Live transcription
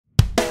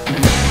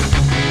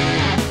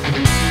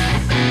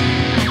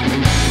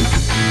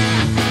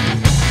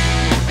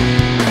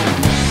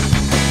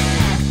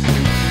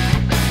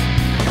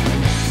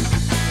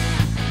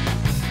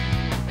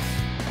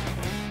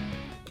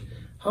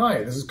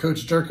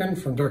Coach Durkin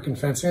from Durkin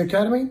Fencing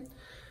Academy.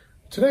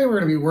 Today we're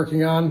going to be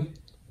working on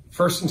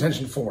First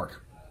Intention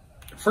Footwork.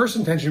 First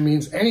intention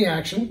means any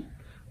action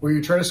where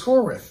you try to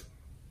score with.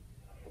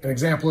 An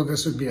example of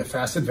this would be a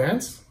fast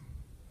advance,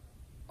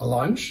 a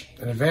lunge,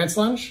 an advanced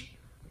lunge,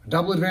 a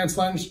double advanced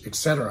lunge,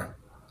 etc.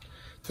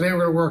 Today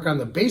we're going to work on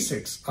the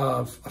basics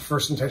of a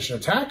first intention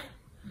attack.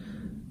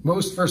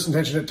 Most first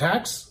intention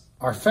attacks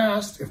are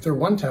fast if they're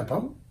one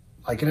tempo,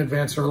 like an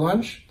advance or a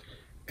lunge.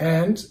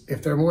 And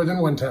if they're more than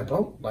one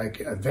tempo,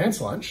 like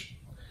advanced lunge,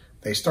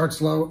 they start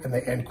slow and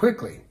they end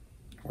quickly.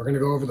 We're going to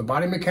go over the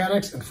body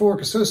mechanics and footwork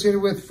associated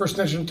with first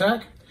intention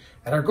attack.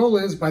 And our goal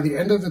is, by the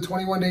end of the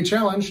 21-day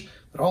challenge,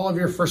 that all of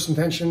your first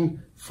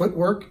intention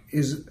footwork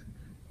is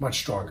much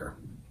stronger.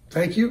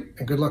 Thank you,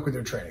 and good luck with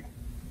your training.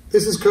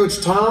 This is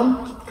Coach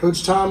Tom.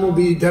 Coach Tom will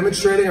be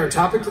demonstrating our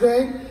topic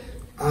today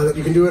that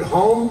you can do at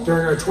home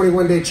during our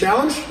 21-day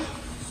challenge.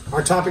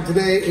 Our topic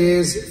today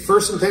is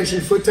first intention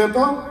foot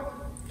tempo.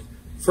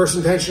 First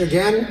intention,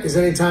 again, is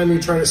anytime you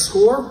try to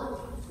score.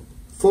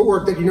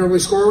 Footwork that you normally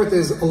score with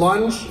is a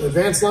lunge, an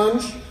advanced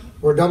lunge,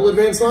 or a double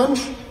advanced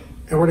lunge,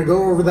 and we're going to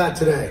go over that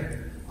today.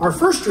 Our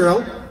first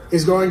drill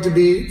is going to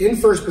be in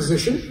first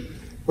position,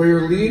 where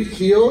your lead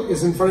heel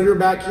is in front of your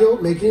back heel,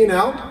 making an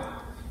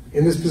out.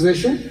 In this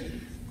position,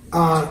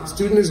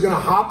 student is going to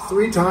hop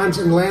 3 times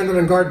and land in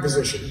a guard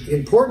position. The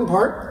important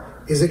part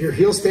is that your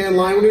heels stay in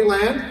line when you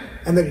land,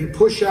 and that you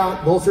push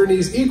out both your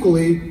knees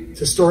equally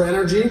to store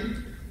energy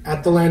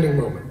at the landing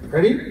moment.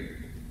 Ready?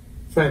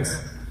 Fence.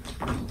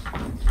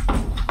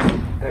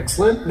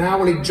 Excellent. Now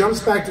when he jumps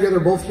back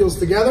together, both heels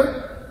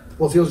together.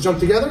 Both heels jump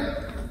together.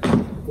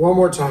 One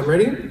more time.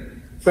 Ready?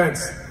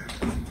 Fence.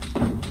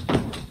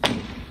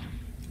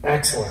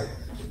 Excellent.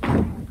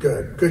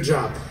 Good. Good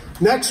job.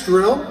 Next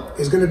drill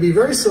is going to be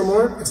very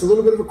similar. It's a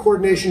little bit of a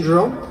coordination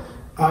drill.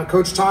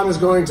 Coach Tom is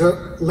going to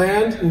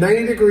land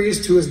 90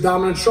 degrees to his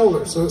dominant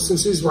shoulder. So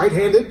since he's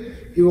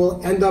right-handed, he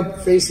will end up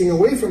facing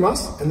away from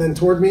us and then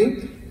toward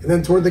me and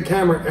then toward the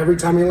camera every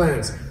time he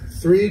lands.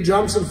 3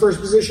 jumps in first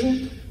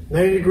position,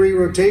 90-degree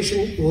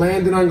rotation,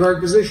 land in on guard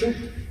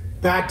position,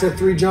 back to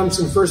 3 jumps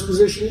in first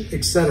position,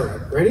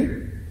 etc.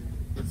 Ready?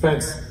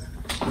 Fence.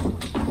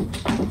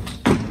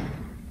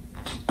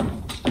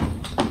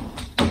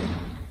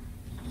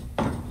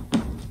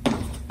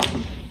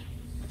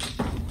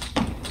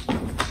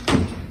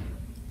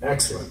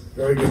 Excellent.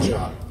 Very good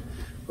job.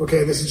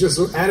 Okay, this is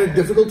just added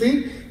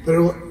difficulty, but it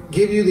will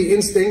give you the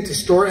instinct to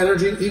store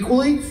energy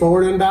equally,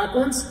 forward and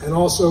backwards, and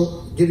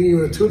also giving you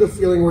an intuitive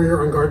feeling where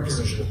your on guard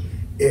position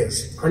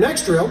is. Our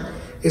next drill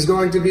is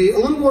going to be a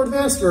little more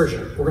advanced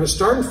version. We're going to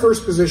start in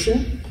first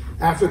position.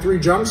 After 3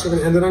 jumps, we're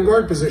going to end in on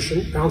guard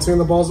position, bouncing on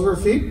the balls of our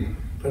feet,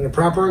 in a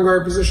proper on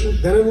guard position,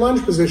 then in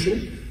lunge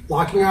position,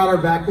 locking out our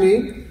back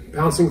knee,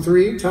 bouncing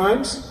 3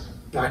 times,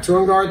 back to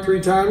on guard 3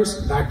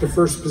 times, back to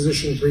first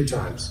position 3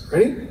 times.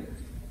 Ready?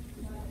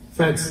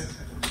 Fence.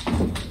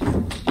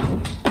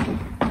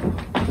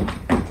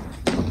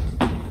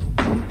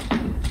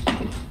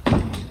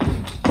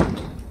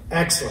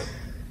 Excellent.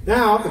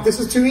 Now, if this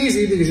is too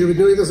easy, because you've been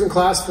doing this in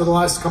class for the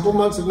last couple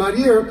months, if not a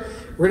year,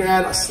 we're going to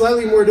add a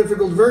slightly more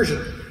difficult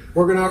version.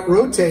 We're going to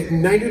rotate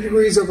 90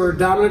 degrees over our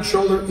dominant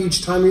shoulder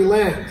each time we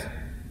land.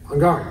 On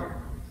guard.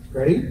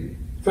 Ready?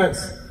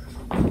 Fence.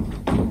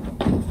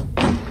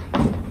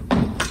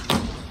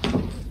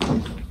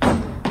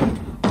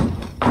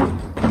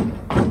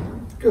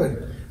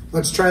 Good.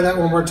 Let's try that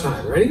one more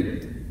time.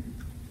 Ready?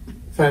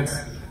 Fence.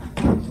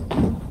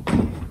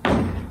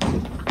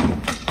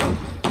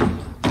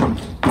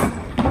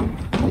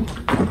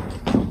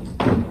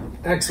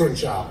 Excellent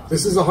job.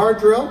 This is a hard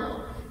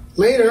drill.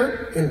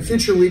 Later, in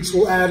future weeks,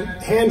 we'll add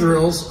hand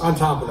drills on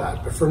top of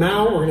that. But for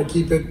now, we're going to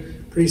keep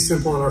it pretty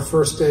simple on our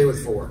first day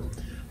with 4.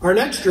 Our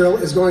next drill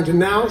is going to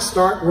now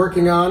start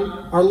working on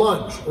our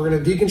lunge. We're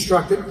going to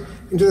deconstruct it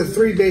into the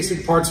 3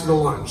 basic parts of the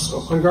lunge. So,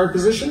 on guard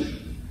position.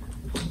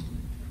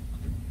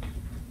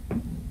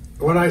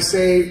 When I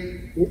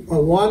say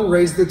 1,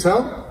 raise the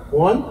toe.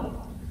 1.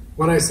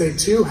 When I say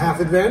 2, half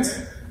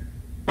advance.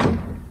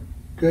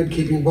 Good,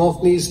 keeping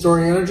both knees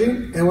storing energy.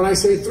 And when I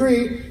say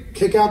 3,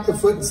 kick out the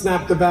foot and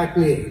snap the back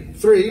knee.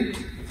 3.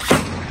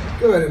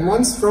 Good, and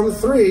once from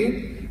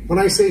 3, when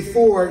I say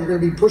 4, you're going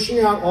to be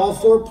pushing out all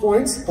 4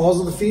 points, balls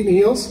of the feet and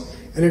heels,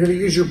 and you're going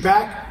to use your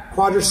back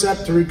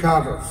quadricep to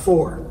recover.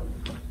 4.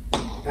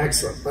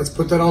 Excellent. Let's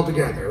put that all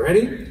together.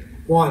 Ready?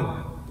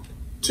 1,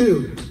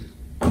 2,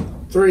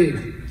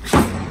 3,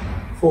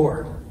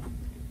 4.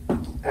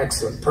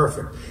 Excellent.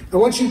 Perfect.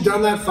 And once you've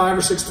done that 5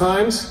 or 6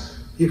 times,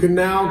 you can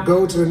now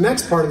go to the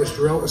next part of this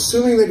drill,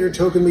 assuming that your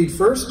toe can lead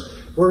first.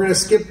 We're going to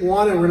skip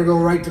 1 and we're going to go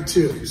right to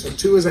 2. So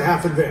 2 is a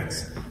half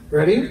advance.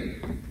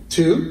 Ready?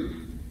 2,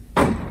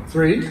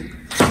 3,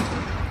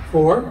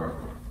 4.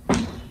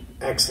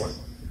 Excellent.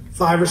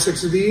 5 or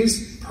 6 of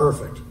these.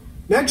 Perfect.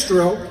 Next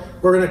drill,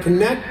 we're going to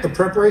connect the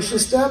preparation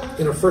step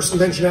in a first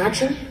intention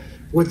action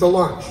with the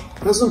lunge.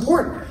 This is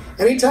important.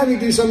 Anytime you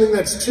do something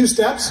that's 2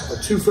 steps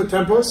or 2 foot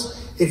tempos,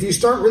 if you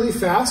start really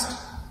fast,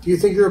 do you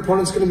think your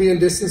opponent's going to be in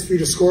distance for you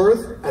to score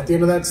with at the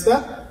end of that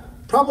step?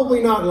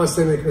 Probably not unless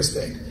they make a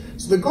mistake.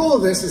 So the goal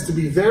of this is to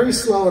be very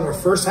slow in our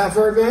first half of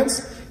our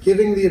advance,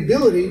 giving the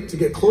ability to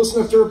get close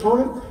enough to our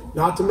opponent,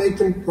 not to make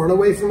them run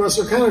away from us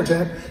or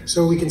counterattack,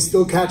 so we can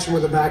still catch them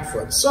with a back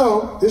foot.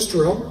 So this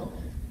drill,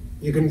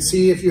 you can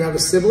see if you have a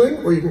sibling,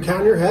 or you can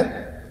count in your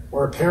head,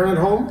 or a parent at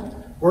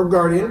home, or a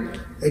guardian.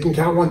 They can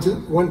count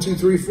 1, 2,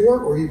 3, 4,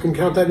 or you can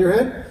count that in your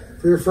head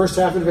for your first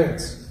half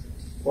advance.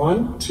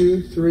 1,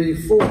 2,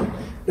 3, 4.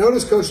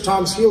 Notice Coach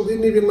Tom's heel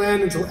didn't even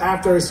land until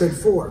after I said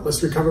 4.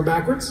 Let's recover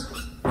backwards.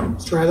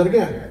 Let's try that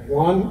again.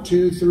 1,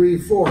 2, 3,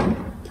 4.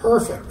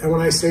 Perfect. And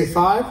when I say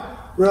 5,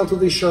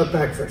 relatively sharp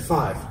back foot.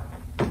 5.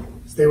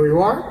 Stay where you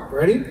are.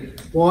 Ready?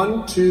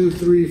 1, 2,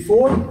 3,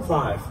 4,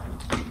 5.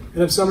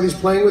 And if somebody's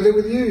playing with it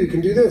with you, you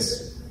can do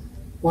this.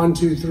 1,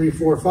 2, 3,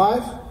 4,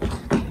 5.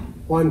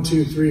 1,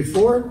 2, 3,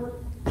 4,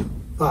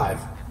 5.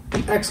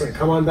 Excellent.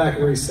 Come on back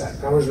and reset.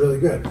 That was really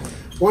good.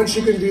 Once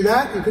you can do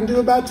that, you can do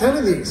about 10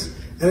 of these.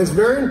 And it's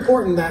very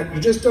important that you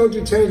just don't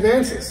do 10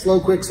 advances. Slow,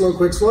 quick, slow,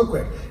 quick, slow,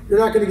 quick. You're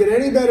not going to get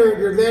any better at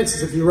your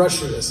advances if you rush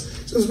through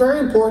this. So it's very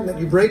important that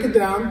you break it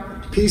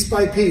down piece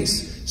by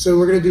piece. So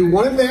we're going to do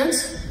one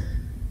advance,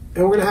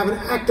 and we're going to have an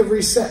active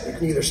reset. You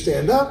can either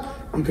stand up,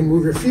 you can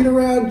move your feet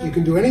around, you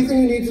can do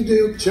anything you need to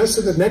do just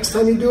so that next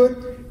time you do it,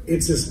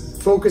 it's as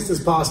focused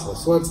as possible.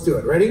 So let's do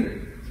it. Ready?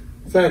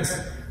 Fence.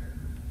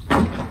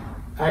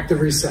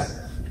 Active reset.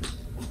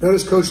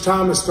 Notice Coach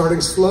Tom is starting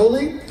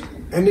slowly,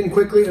 ending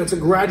quickly, and it's a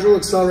gradual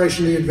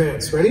acceleration of the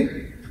advance.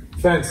 Ready?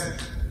 Fence.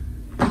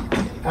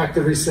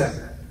 Active reset.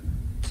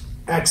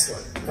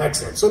 Excellent,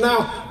 excellent. So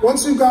now,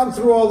 once we've gotten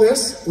through all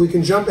this, we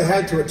can jump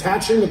ahead to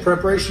attaching the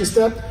preparation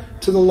step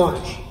to the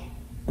lunge.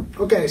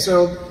 Okay,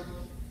 so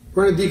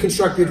we're going to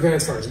deconstruct the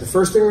advanced lunge. The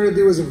first thing we're going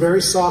to do is a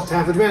very soft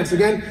half advance.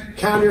 Again,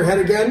 count your head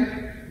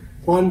again.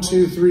 1,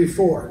 2, 3,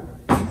 4.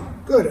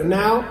 Good, and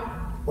now,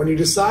 when you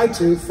decide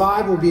to,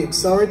 5 will be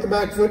accelerate the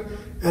back foot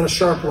and a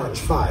sharp lunge.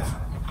 5.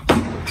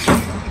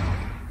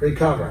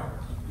 Recover.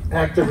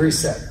 Active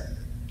reset.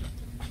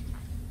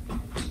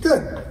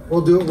 Good.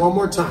 We'll do it one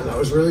more time. That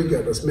was really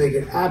good. Let's make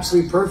it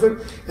absolutely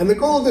perfect. And the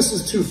goal of this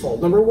is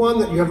twofold. Number one,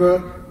 that you have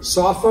a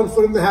soft front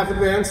foot in the half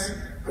advance,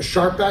 a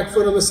sharp back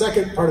foot on the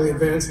second part of the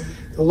advance.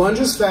 The lunge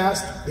is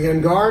fast. The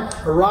en garde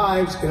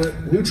arrives in a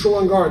neutral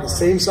en garde, the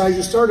same size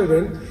you started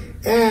in,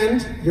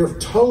 and your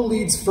toe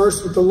leads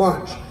first with the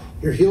lunge.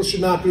 Your heel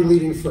should not be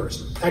leading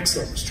first.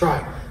 Excellent. Let's try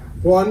it.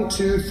 1,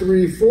 2,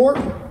 3, 4,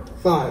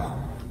 5.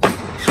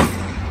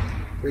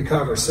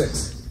 Recover.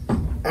 6.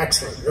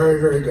 Excellent.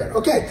 Very, very good.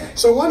 Okay,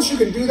 so once you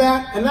can do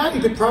that, and that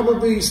you could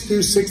probably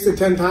do 6 to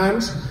 10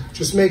 times,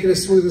 just make it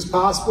as smooth as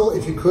possible.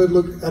 If you could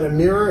look at a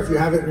mirror, if you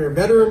have it in your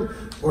bedroom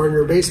or in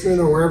your basement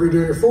or wherever you're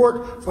doing your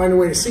footwork, find a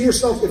way to see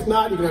yourself. If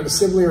not, you can have a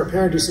sibling or a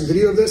parent do some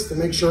video of this to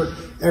make sure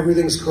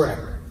everything's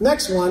correct.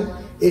 Next one,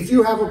 if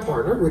you have a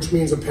partner, which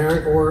means a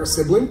parent or a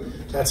sibling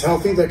that's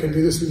healthy that can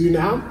do this with you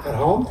now at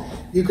home,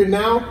 you can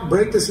now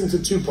break this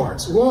into 2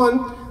 parts.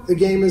 One, the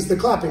game is the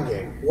clapping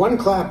game. One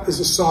clap is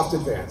a soft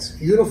advance.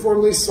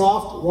 Uniformly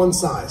soft, one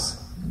size.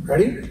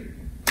 Ready?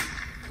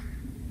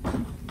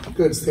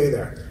 Good, stay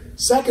there.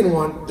 Second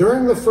one,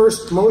 during the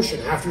first motion,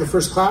 after the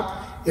first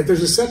clap, if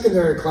there's a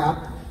secondary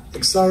clap,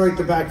 accelerate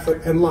the back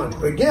foot and lunge.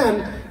 But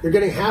again, you're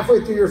getting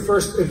halfway through your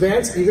first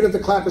advance, even if the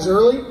clap is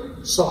early,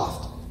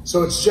 soft.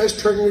 So it's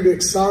just triggering you to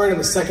accelerate on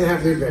the second half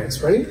of the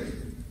advance. Ready?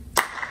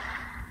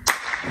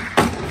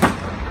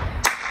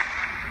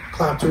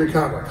 Clap to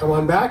recover. Come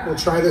on back. We'll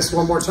try this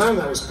one more time.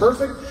 That was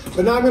perfect.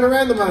 But now I'm going to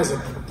randomize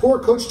it. Poor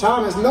Coach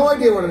Tom has no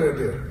idea what I'm going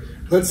to do.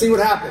 Let's see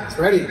what happens.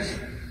 Ready?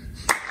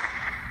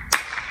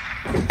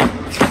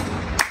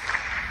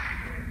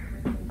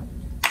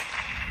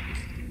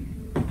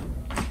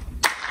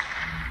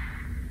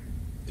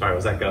 Sorry,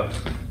 was that go?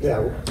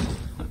 Yeah.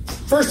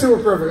 First 2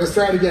 were perfect. Let's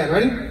try it again.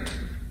 Ready?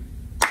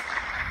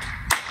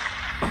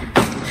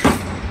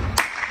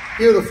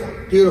 Beautiful.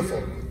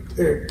 Beautiful.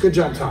 There. Good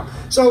job, Tom.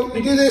 So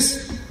you do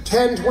this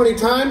 10, 20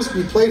 times,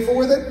 be playful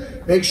with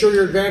it. Make sure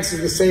your advance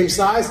is the same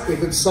size.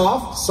 If it's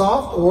soft,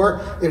 soft,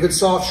 or if it's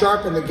soft,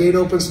 sharp, and the gate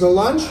opens to the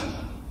lunge,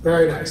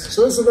 very nice.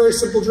 So this is a very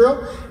simple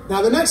drill.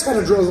 Now the next kind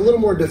of drill is a little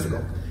more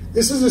difficult.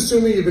 This is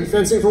assuming you've been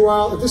fencing for a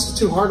while. If this is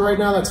too hard right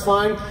now, that's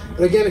fine.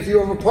 But again, if you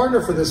have a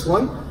partner for this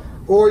one,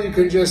 or you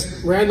can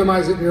just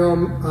randomize it in your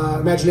own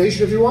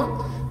imagination if you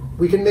want,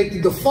 we can make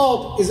the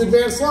default is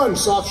advanced lunge,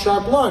 soft,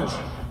 sharp lunge.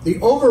 The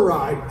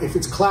override, if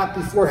it's clapped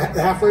before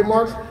the halfway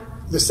mark,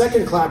 the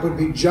second clap would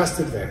be just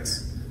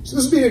advance. So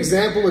this would be an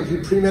example of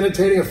you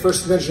premeditating a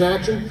first intention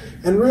action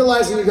and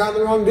realizing you got in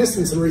the wrong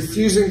distance and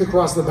refusing to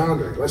cross the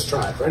boundary. Let's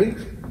try it. Ready?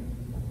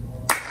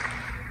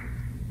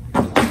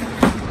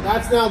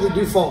 That's now the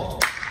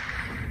default.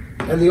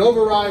 And the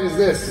override is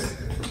this.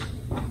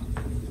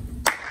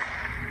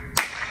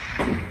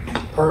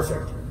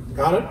 Perfect.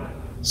 Got it?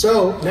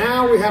 So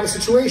now we have a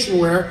situation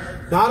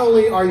where not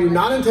only are you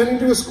not intending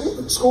to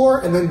score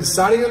and then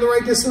deciding on the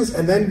right distance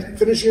and then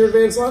finishing your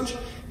advanced lunge,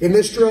 in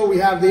this drill we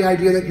have the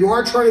idea that you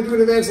are trying to do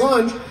an advanced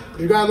lunge, but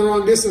you got in the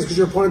wrong distance because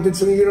your opponent did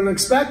something you don't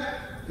expect.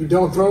 You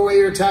don't throw away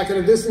your attack at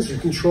a distance, you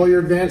control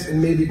your advance,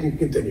 and maybe you can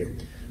continue.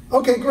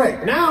 Okay,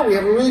 great. Now we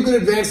have a really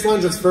good advanced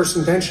lunge that's first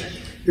intention.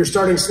 You're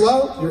starting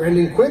slow, you're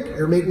ending quick,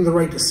 you're making the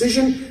right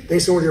decision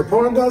based on what your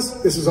opponent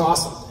does. This is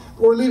awesome.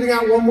 But we're leaving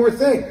out one more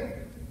thing.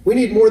 We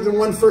need more than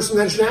one first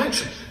intention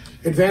action.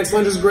 Advanced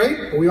lunge is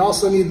great, but we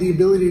also need the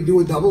ability to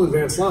do a double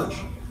advanced lunge.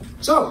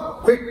 So,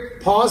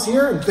 quick pause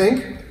here and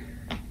think.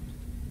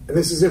 And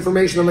this is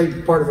information that might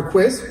be part of a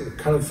quiz,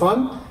 kind of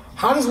fun.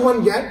 How does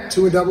one get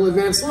to a double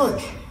advanced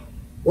lunge?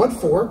 What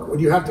fork would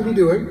you have to be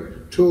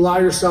doing to allow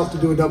yourself to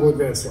do a double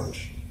advanced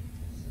lunge?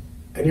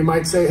 And you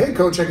might say, hey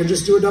coach, I can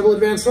just do a double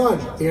advanced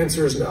lunge. The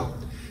answer is no.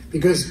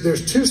 Because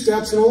there's 2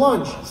 steps in a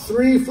lunge,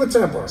 3 foot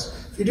tempos.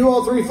 If you do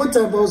all 3 foot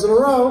tempos in a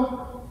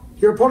row,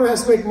 your opponent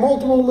has to make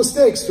multiple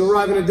mistakes to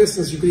arrive at a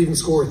distance you could even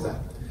score with that.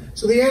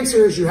 So the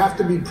answer is you have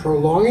to be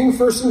prolonging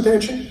first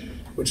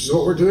intention, which is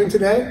what we're doing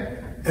today.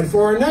 And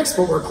for our next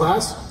footwork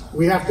class,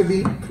 we have to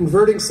be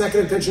converting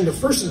second intention to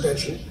first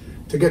intention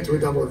to get to a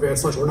double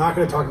advanced lunge. We're not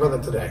going to talk about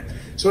that today.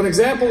 So an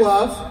example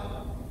of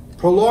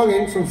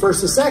prolonging from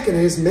first to second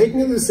is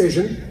making a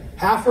decision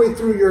halfway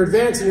through your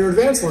advance in your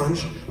advanced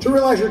lunge to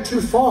realize you're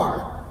too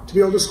far to be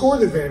able to score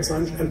the advanced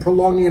lunge, and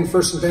prolonging in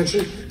first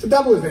intention to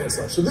double advanced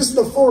lunge. So this is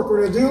the fork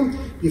we're going to do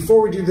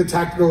before we do the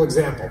tactical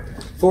example.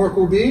 Fork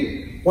will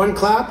be 1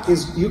 clap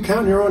is you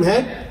count in your own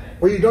head,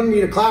 or you don't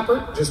need a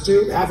clapper, just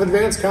do half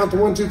advance, count to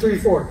 1, 2, 3,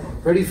 4.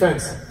 Ready,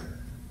 fence.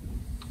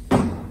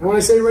 And when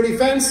I say ready,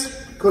 fence,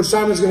 Coach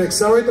Tom is going to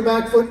accelerate the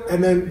back foot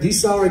and then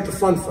decelerate the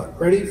front foot.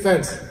 Ready,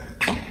 fence.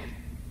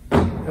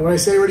 And when I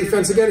say ready,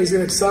 fence again, he's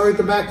going to accelerate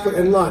the back foot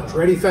and lunge.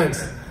 Ready,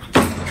 fence.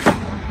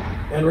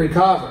 And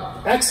recover.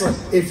 Excellent.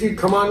 If you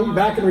come on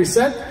back and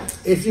reset,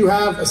 if you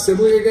have a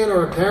sibling again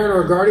or a parent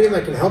or a guardian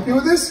that can help you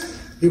with this,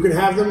 you can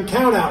have them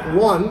count out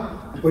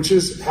 1, which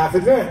is half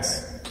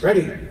advance.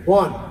 Ready?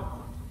 1.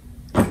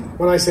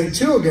 When I say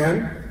 2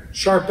 again,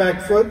 sharp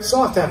back foot,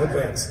 soft half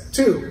advance.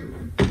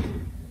 2.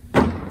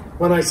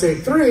 When I say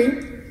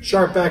 3,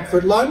 sharp back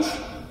foot lunge.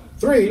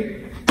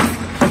 3.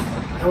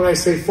 And when I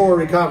say 4,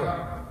 recover.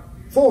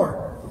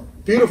 4.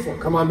 Beautiful.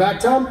 Come on back,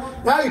 Tom.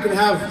 Now you can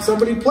have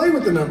somebody play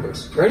with the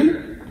numbers.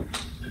 Ready?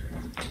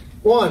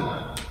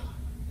 1,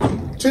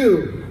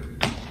 2,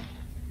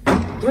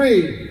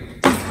 3,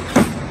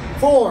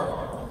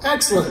 4.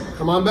 Excellent.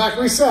 Come on back,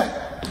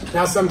 reset.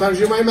 Now sometimes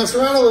you might mess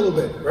around a little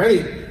bit.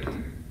 Ready?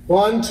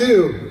 1,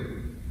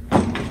 2,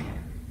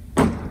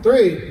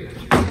 3,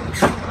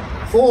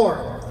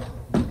 4.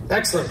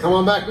 Excellent. Come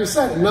on back,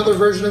 reset. Another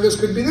version of this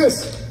could be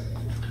this.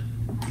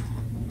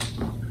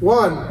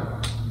 1,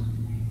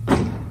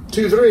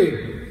 2,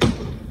 3.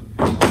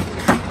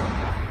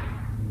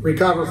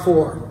 Recover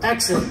 4.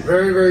 Excellent.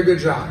 Very, very good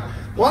job.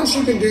 Once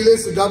you can do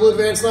this, the double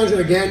advanced lunge,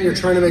 and again, you're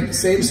trying to make the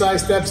same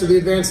size steps of the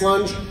advanced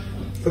lunge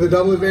for the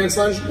double advanced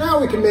lunge. Now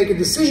we can make a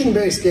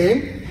decision-based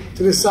game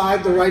to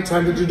decide the right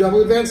time to do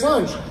double advanced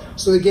lunge.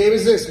 So the game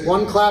is this.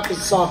 1 clap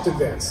is soft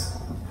advance.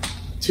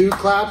 2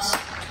 claps,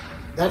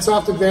 that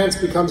soft advance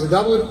becomes a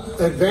double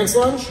advanced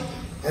lunge.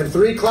 And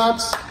 3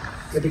 claps,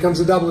 it becomes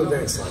a double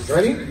advanced lunge.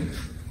 Ready?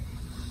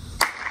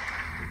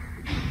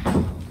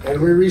 And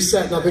we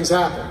reset. Nothing's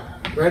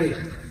happened. Ready?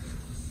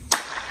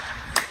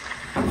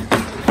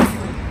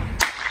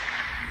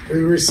 We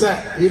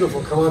reset.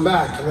 Beautiful. Come on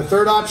back. And the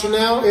third option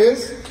now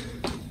is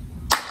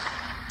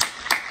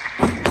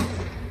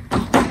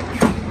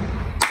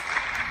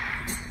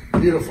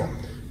beautiful.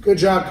 Good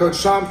job,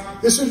 Coach Tom.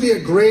 This would be a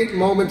great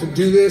moment to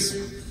do this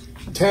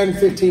 10,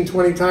 15,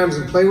 20 times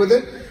and play with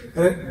it.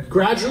 And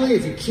gradually,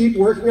 if you keep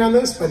working on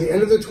this, by the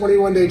end of the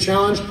 21-day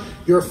challenge,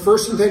 your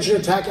first intention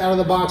attack out of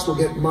the box will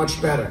get much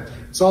better.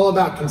 It's all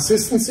about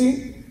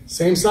consistency,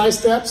 same size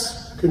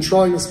steps,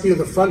 controlling the speed of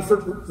the front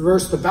foot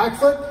versus the back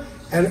foot,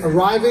 and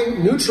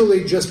arriving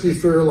neutrally just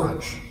before your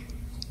lunge.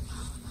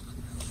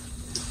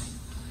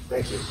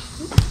 Thank you.